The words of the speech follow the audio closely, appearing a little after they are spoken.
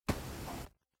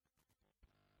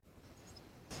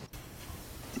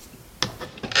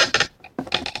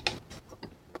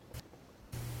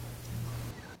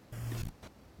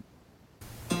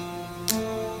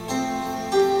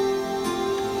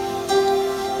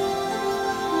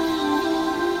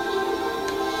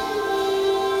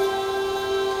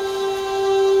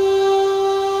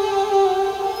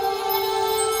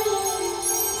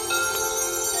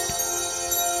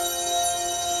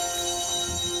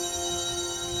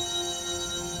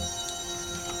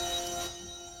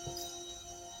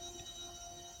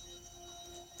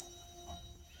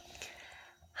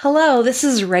Hello, this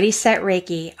is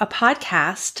ReadySetReiki, a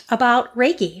podcast about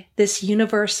Reiki, this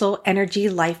universal energy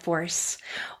life force.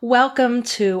 Welcome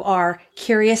to our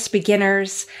curious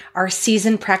beginners, our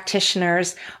seasoned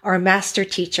practitioners, our master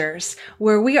teachers,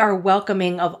 where we are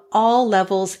welcoming of all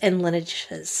levels and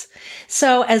lineages.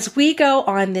 So as we go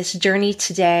on this journey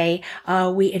today,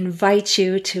 we invite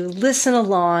you to listen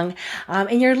along,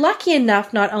 and you're lucky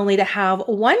enough not only to have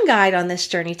one guide on this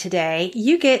journey today,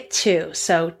 you get two.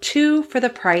 So two for the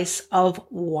price of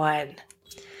one.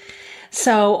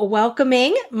 So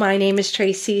welcoming, my name is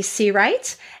Tracy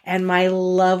Seawright, and my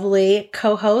lovely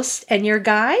co-host and your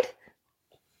guide.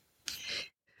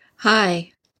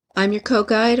 Hi, I'm your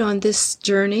co-guide on this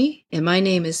journey, and my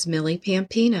name is Millie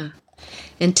Pampina.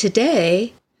 And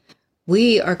today,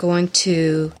 we are going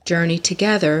to journey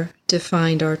together to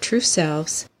find our true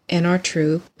selves and our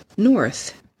true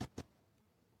north.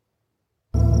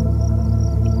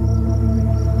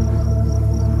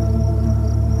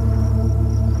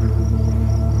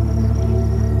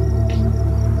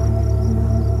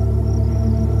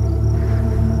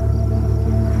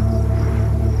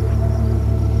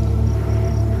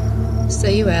 So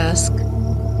you ask,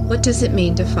 what does it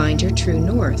mean to find your true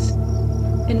north?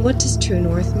 And what does true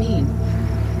north mean?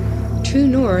 True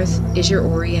north is your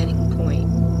orienting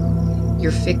point,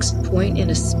 your fixed point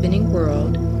in a spinning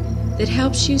world that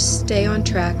helps you stay on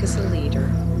track as a leader.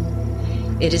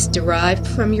 It is derived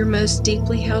from your most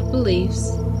deeply held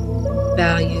beliefs,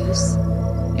 values,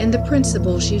 and the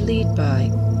principles you lead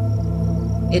by.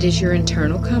 It is your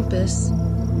internal compass,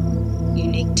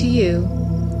 unique to you,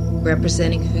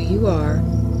 representing who you are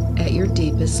at your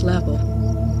deepest level.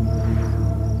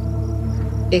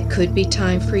 It could be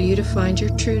time for you to find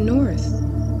your true north.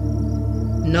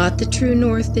 Not the true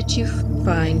north that you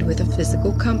find with a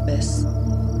physical compass,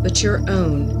 but your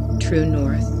own true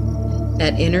north.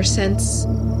 That inner sense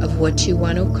of what you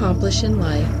want to accomplish in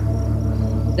life.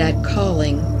 That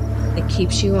calling that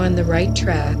keeps you on the right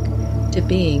track to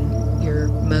being your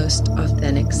most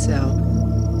authentic self.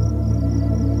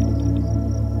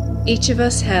 Each of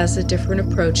us has a different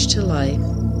approach to life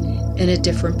and a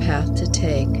different path to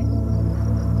take.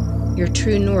 Your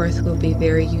true north will be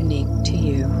very unique to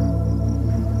you.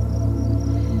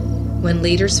 When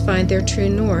leaders find their true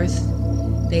north,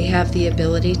 they have the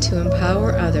ability to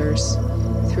empower others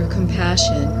through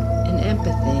compassion and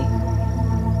empathy.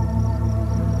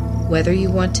 Whether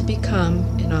you want to become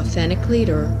an authentic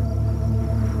leader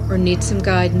or need some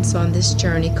guidance on this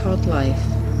journey called life,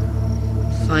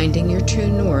 finding your true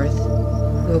north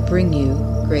will bring you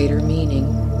greater meaning.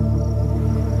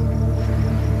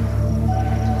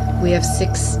 We have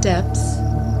 6 steps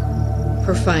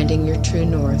for finding your true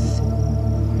north.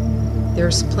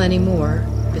 There's plenty more,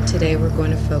 but today we're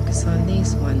going to focus on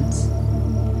these ones.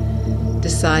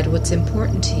 Decide what's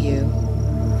important to you.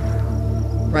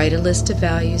 Write a list of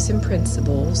values and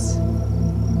principles.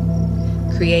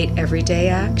 Create everyday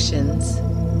actions.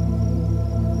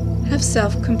 Have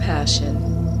self-compassion.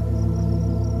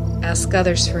 Ask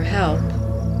others for help,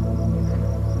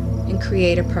 and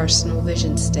create a personal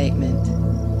vision statement.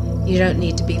 You don't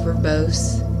need to be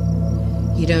verbose.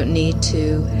 You don't need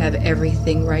to have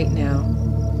everything right now.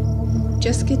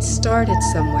 Just get started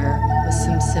somewhere with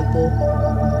some simple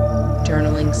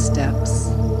journaling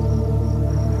steps.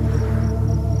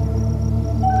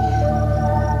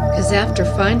 Because after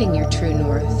finding your true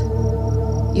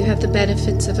north, you have the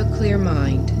benefits of a clear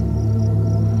mind.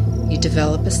 You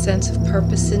develop a sense of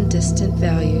purpose and distant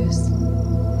values.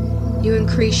 You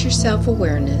increase your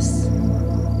self-awareness.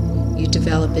 You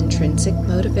develop intrinsic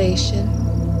motivation.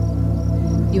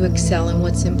 You excel in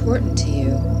what's important to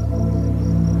you.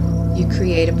 You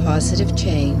create a positive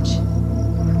change,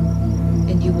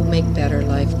 and you will make better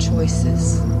life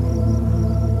choices.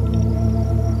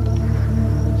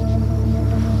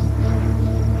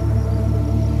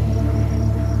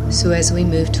 So as we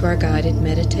move to our guided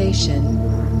meditation,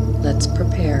 let's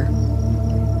prepare.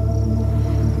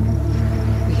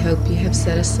 We hope you have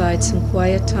set aside some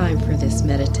quiet time for this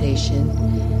meditation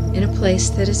in a place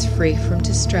that is free from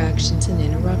distractions and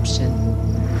interruption.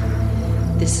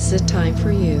 This is a time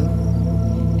for you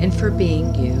and for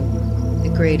being you. The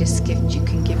greatest gift you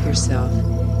can give yourself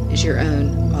is your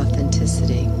own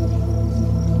authenticity.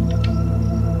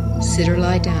 Sit or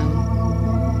lie down,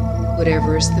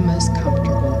 whatever is the most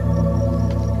comfortable.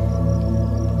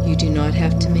 You do not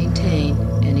have to maintain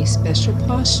any special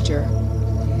posture,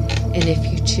 and if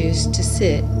you choose to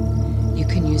sit, you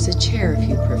can use a chair if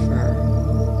you prefer.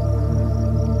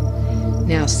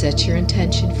 Now set your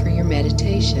intention for your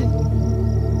meditation.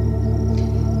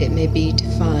 It may be to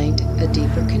find a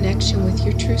deeper connection with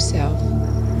your true self,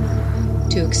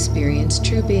 to experience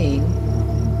true being,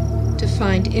 to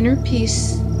find inner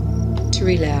peace, to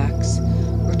relax,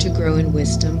 or to grow in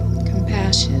wisdom,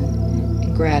 compassion,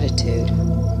 and gratitude.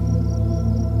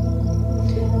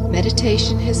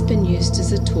 Meditation has been used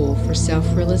as a tool for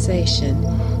self-realization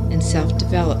and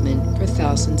self-development for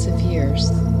thousands of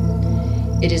years.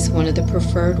 It is one of the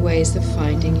preferred ways of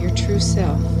finding your true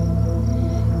self,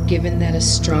 given that a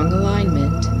strong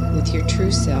alignment with your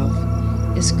true self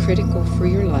is critical for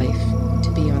your life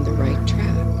to be on the right track.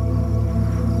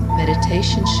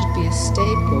 Meditation should be a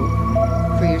staple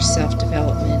for your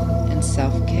self-development and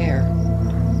self-care.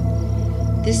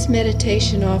 This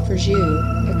meditation offers you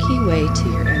a key way to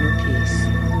your inner peace,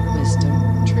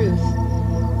 wisdom, truth,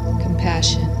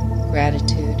 compassion,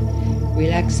 gratitude,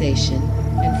 relaxation,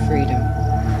 and freedom.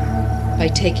 By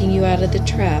taking you out of the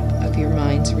trap of your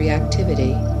mind's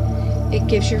reactivity, it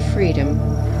gives you freedom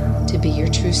to be your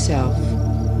true self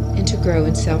and to grow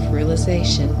in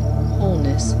self-realization,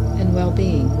 wholeness, and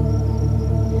well-being.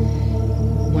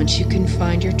 Once you can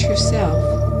find your true self,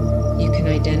 you can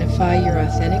identify your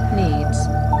authentic needs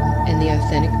and the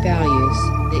authentic values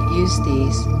that use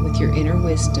these with your inner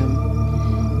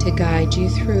wisdom to guide you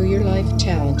through your life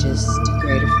challenges to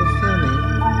greater fulfillment,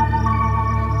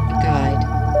 a guide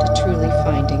to truly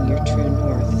finding your true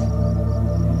north.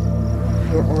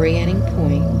 Your orienting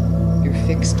point, your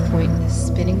fixed point in this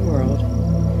spinning world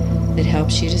that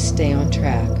helps you to stay on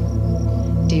track,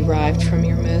 derived from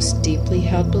your most deeply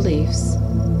held beliefs,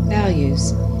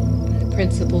 values, and the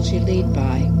principles you lead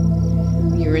by,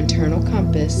 your internal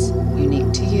compass,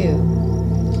 unique to you,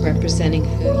 representing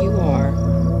who you are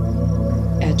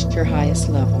at your highest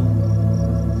level.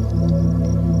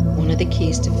 One of the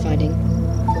keys to finding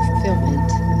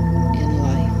fulfillment in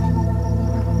life.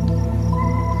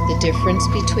 The difference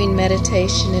between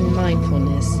meditation and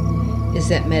mindfulness is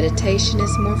that meditation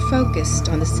is more focused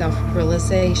on the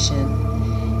self-realization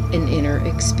and inner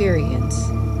experience,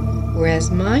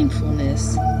 whereas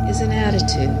mindfulness is an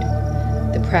attitude,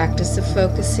 the practice of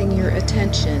focusing your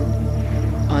attention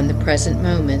on the present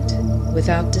moment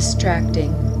without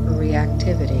distracting or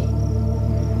reactivity.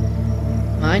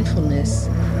 Mindfulness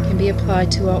can be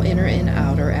applied to all inner and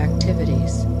outer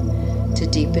activities to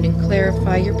deepen and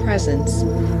clarify your presence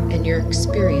and your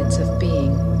experience of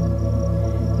being.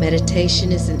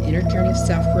 Meditation is an inner journey of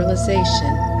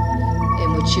self-realization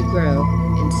in which you grow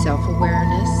in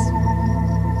self-awareness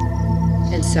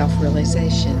and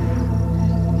self-realization.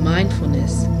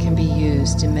 Mindfulness can be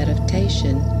used in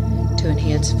meditation to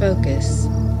enhance focus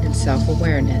and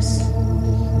self-awareness.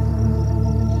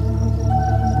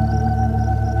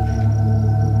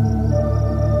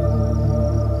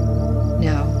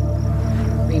 Now,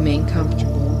 remain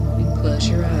comfortable and close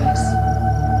your eyes.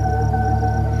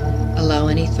 Allow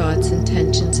any thoughts and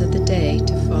tensions of the day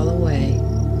to fall away.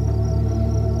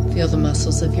 Feel the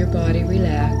muscles of your body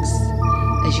relax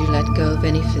as you let go of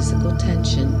any physical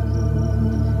tension,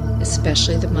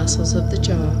 especially the muscles of the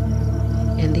jaw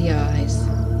and the eyes,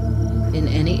 in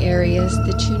any areas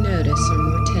that you notice are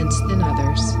more tense than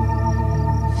others.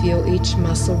 Feel each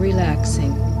muscle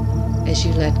relaxing as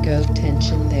you let go of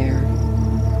tension there.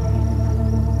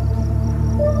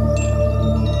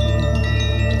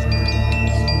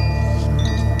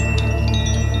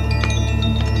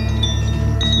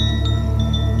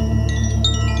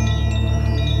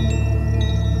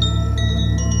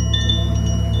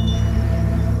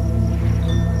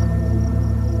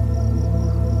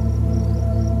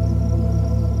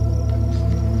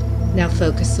 Now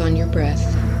focus on your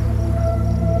breath.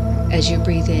 As you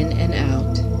breathe in and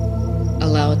out,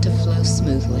 allow it to flow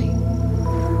smoothly.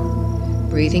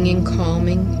 Breathing in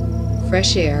calming,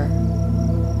 fresh air,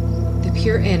 the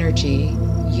pure energy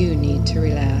you need to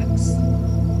relax.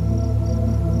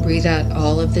 Breathe out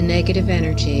all of the negative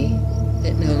energy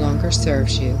that no longer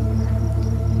serves you.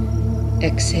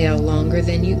 Exhale longer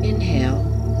than you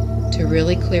inhale to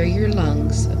really clear your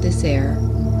lungs of this air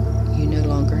you no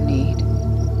longer need.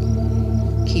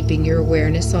 Keeping your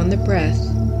awareness on the breath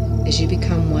as you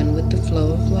become one with the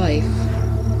flow of life,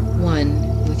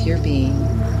 one with your being.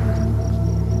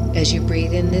 As you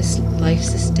breathe in this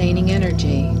life-sustaining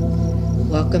energy,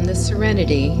 welcome the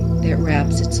serenity that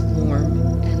wraps its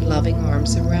warm and loving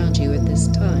arms around you at this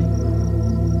time.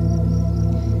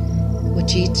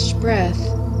 With each breath,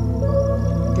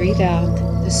 breathe out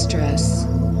the stress.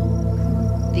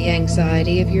 The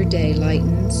anxiety of your day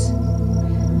lightens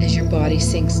as your body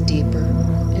sinks deeper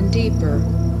and deeper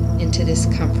into this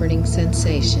comforting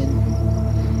sensation.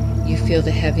 You feel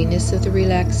the heaviness of the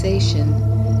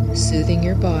relaxation soothing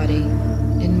your body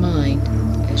and mind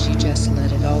as you just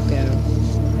let it all go.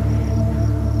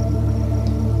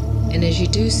 And as you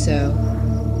do so,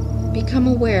 become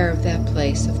aware of that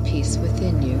place of peace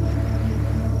within you,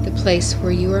 the place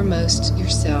where you are most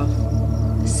yourself,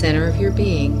 the center of your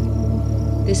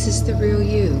being. This is the real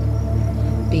you,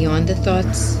 beyond the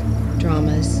thoughts,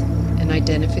 dramas, and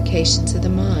identifications of the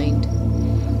mind.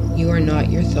 You are not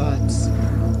your thoughts.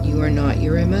 You are not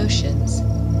your emotions.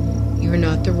 You are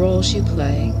not the roles you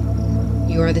play.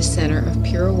 You are the center of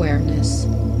pure awareness,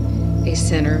 a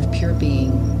center of pure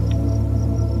being.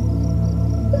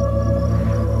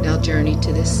 Now journey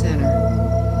to this center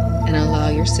and allow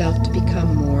yourself to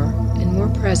become more and more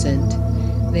present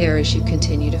there as you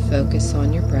continue to focus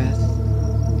on your breath.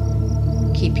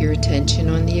 Keep your attention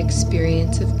on the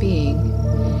experience of being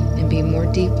and be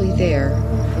more deeply there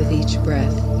with each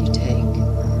breath you take.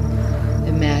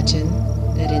 Imagine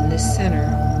that in this center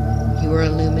you are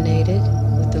illuminated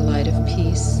with the light of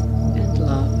peace and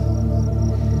love,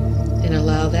 and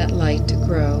allow that light to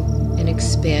grow and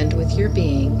expand with your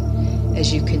being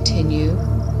as you continue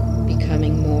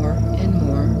becoming more and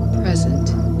more present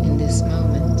in this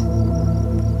moment.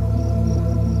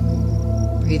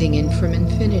 Breathing in from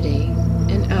infinity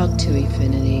and out to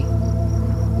infinity.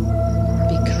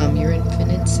 Become your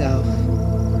infinite self.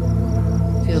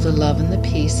 Feel the love and the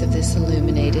peace of this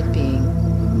illuminated being.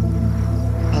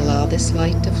 Allow this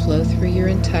light to flow through your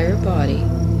entire body,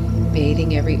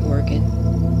 bathing every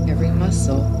organ, every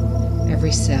muscle,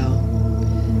 every cell,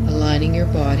 aligning your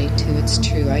body to its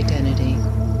true identity.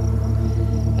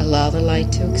 Allow the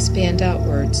light to expand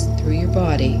outwards through your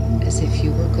body as if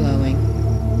you were glowing.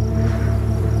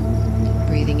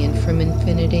 Breathing in from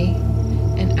infinity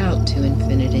and out to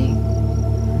infinity.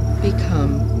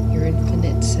 Become your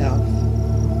infinite self.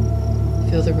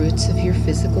 Feel the roots of your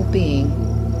physical being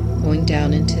going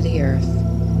down into the earth,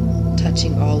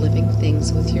 touching all living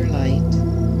things with your light,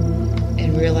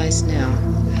 and realize now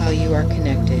how you are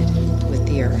connected with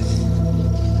the earth.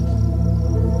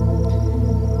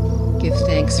 Give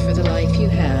thanks for the life you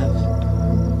have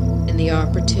and the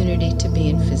opportunity to be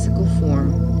in physical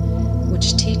form,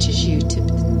 which teaches you to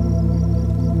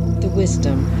the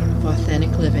wisdom of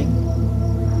authentic living.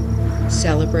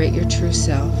 Celebrate your true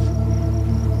self,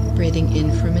 breathing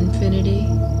in from infinity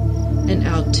and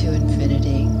out to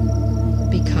infinity.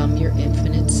 Become your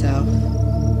infinite self.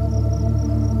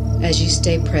 As you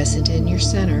stay present in your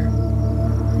center,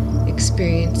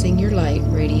 experiencing your light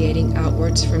radiating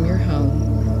outwards from your home,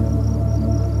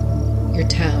 your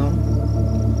town,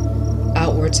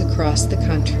 outwards across the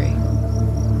country,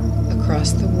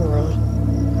 across the world,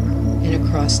 and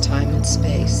across time and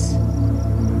space.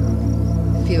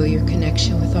 Feel your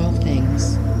connection with all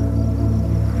things.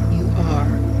 You are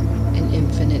an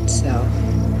infinite self.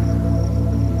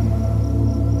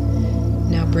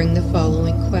 Now bring the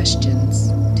following questions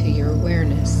to your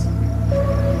awareness.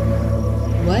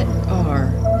 What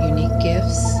are unique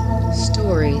gifts,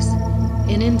 stories,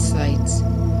 and insights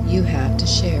you have to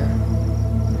share?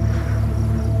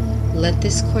 Let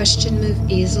this question move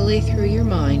easily through your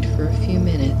mind for a few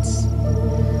minutes,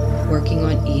 working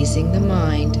on easing the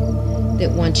mind that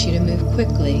wants you to move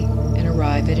quickly and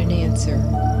arrive at an answer.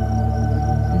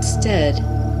 Instead,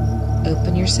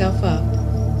 open yourself up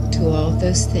to all of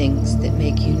those things that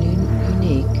make you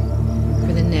unique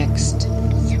for the next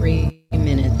 3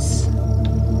 minutes.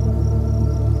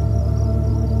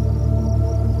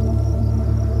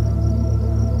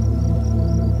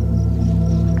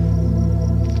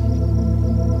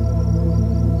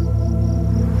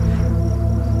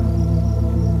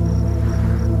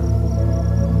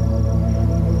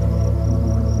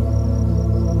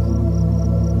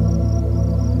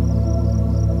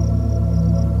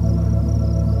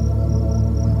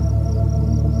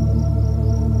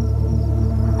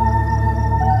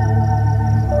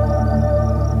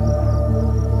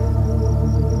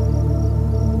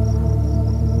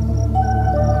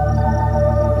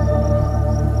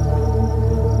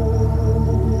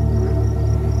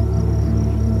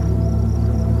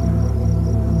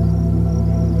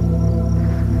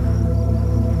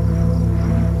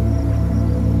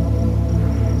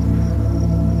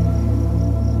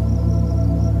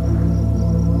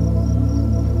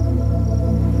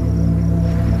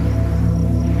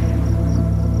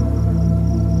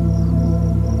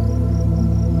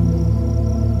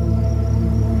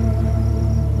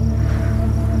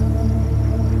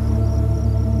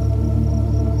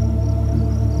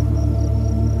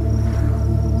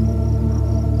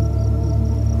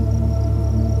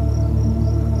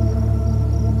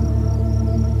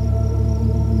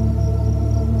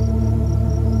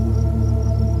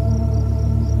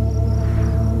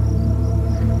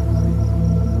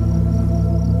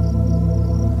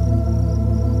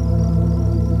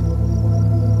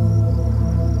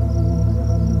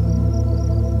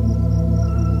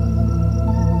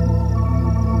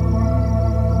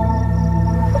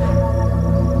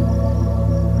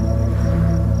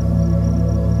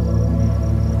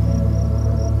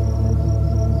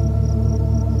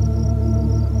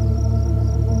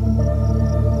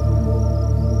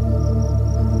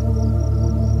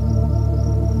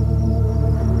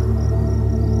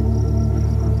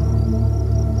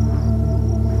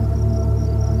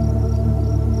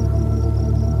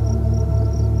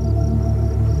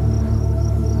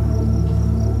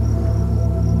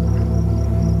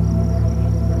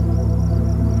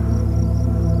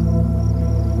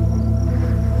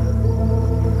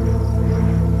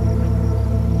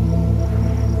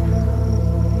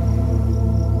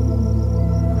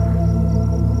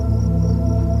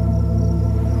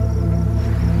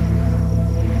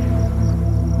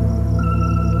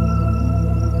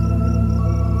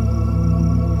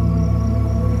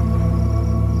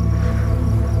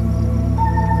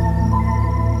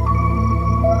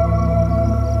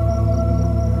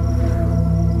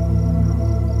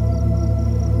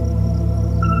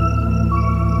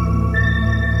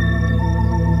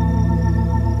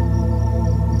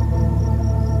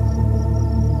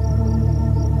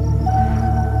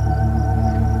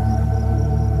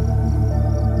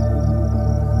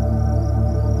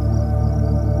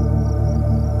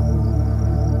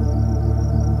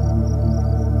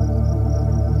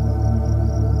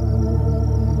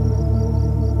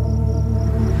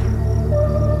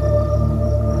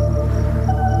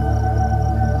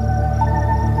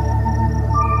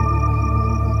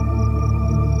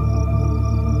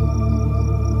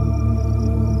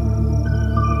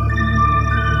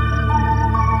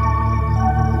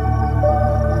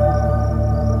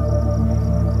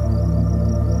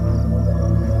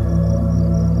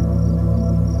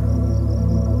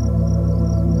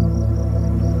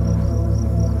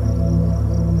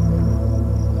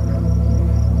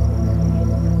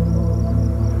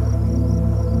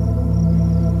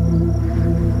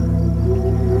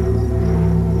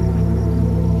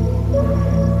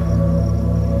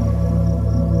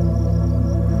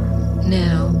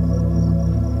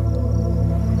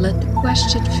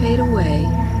 question fade away,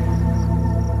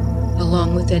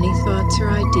 along with any thoughts or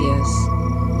ideas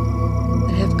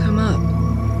that have come up.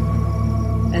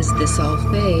 As this all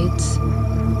fades,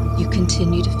 you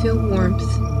continue to feel warmth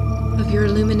of your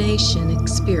illumination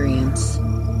experience.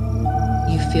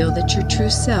 You feel that your true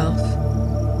self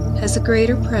has a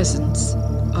greater presence,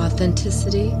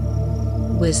 authenticity,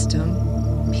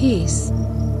 wisdom, peace,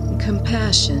 and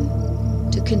compassion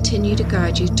to continue to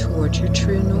guide you toward your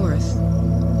true north,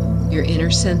 your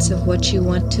inner sense of what you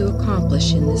want to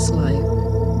accomplish in this life.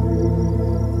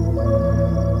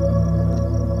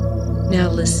 Now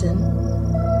listen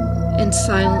and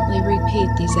silently repeat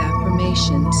these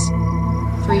affirmations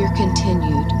for your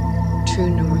continued true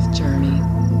north journey.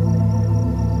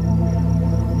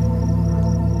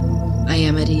 I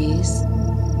am at ease,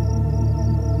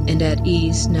 and at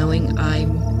ease knowing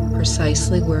I'm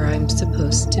precisely where I'm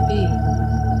supposed to be.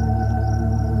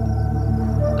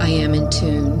 I am in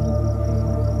tune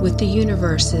with the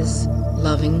universe's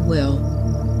loving will.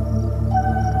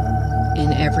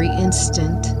 In every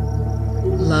instant,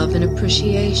 love and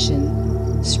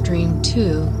appreciation stream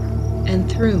to and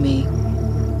through me.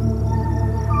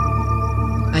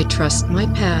 I trust my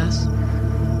path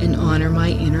and honor my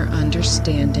inner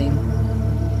understanding.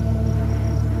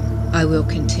 I will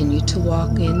continue to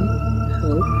walk in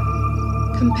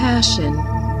hope, compassion,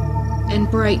 and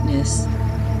brightness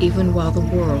even while the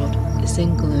world is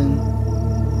in gloom.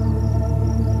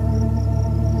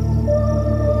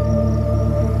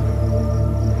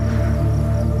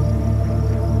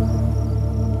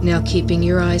 Now, keeping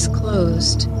your eyes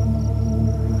closed,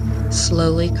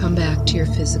 slowly come back to your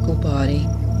physical body.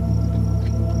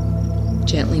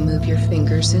 Gently move your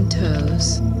fingers and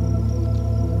toes.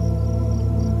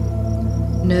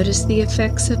 Notice the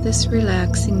effects of this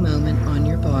relaxing moment on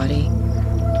your body,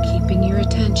 keeping your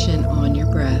attention on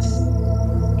your breath.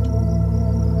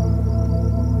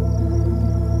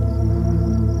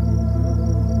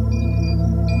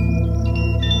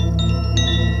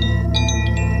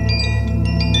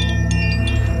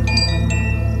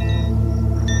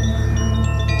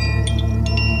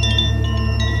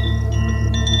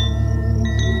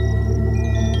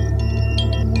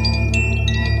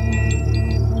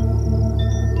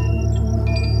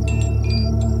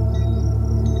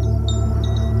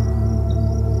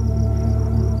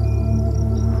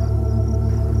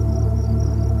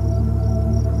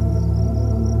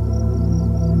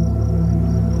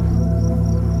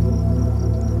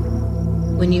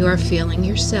 When you are feeling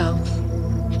yourself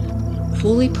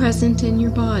fully present in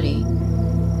your body,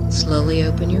 slowly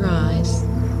open your eyes,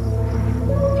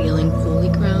 feeling fully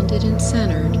grounded and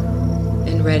centered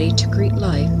and ready to greet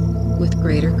life with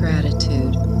greater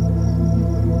gratitude.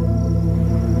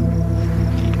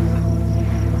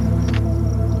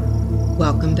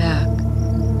 Welcome back.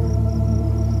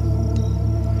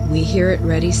 We here at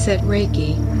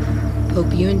ReadySetReiki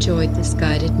hope you enjoyed this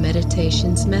guided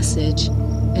meditation's message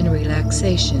and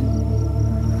relaxation.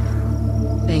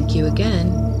 Thank you again.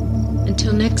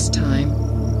 Until next time,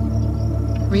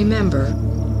 remember,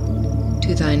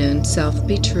 to thine own self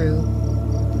be true.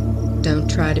 Don't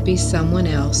try to be someone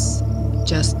else,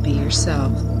 just be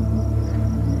yourself.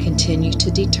 Continue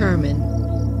to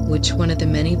determine which one of the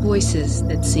many voices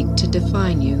that seek to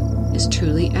define you is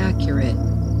truly accurate.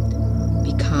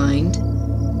 Be kind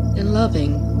and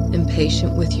loving and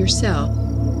patient with yourself.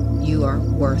 You are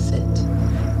worth it.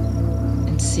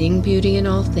 Seeing beauty in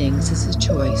all things is a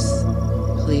choice.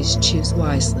 Please choose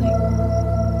wisely.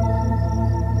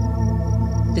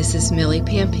 This is Millie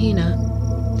Pampina.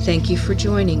 Thank you for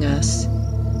joining us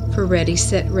for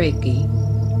ReadySetReiki.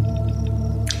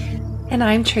 And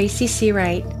I'm Tracy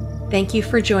Seawright. Thank you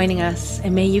for joining us,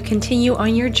 and may you continue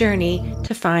on your journey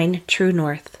to find true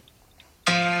north.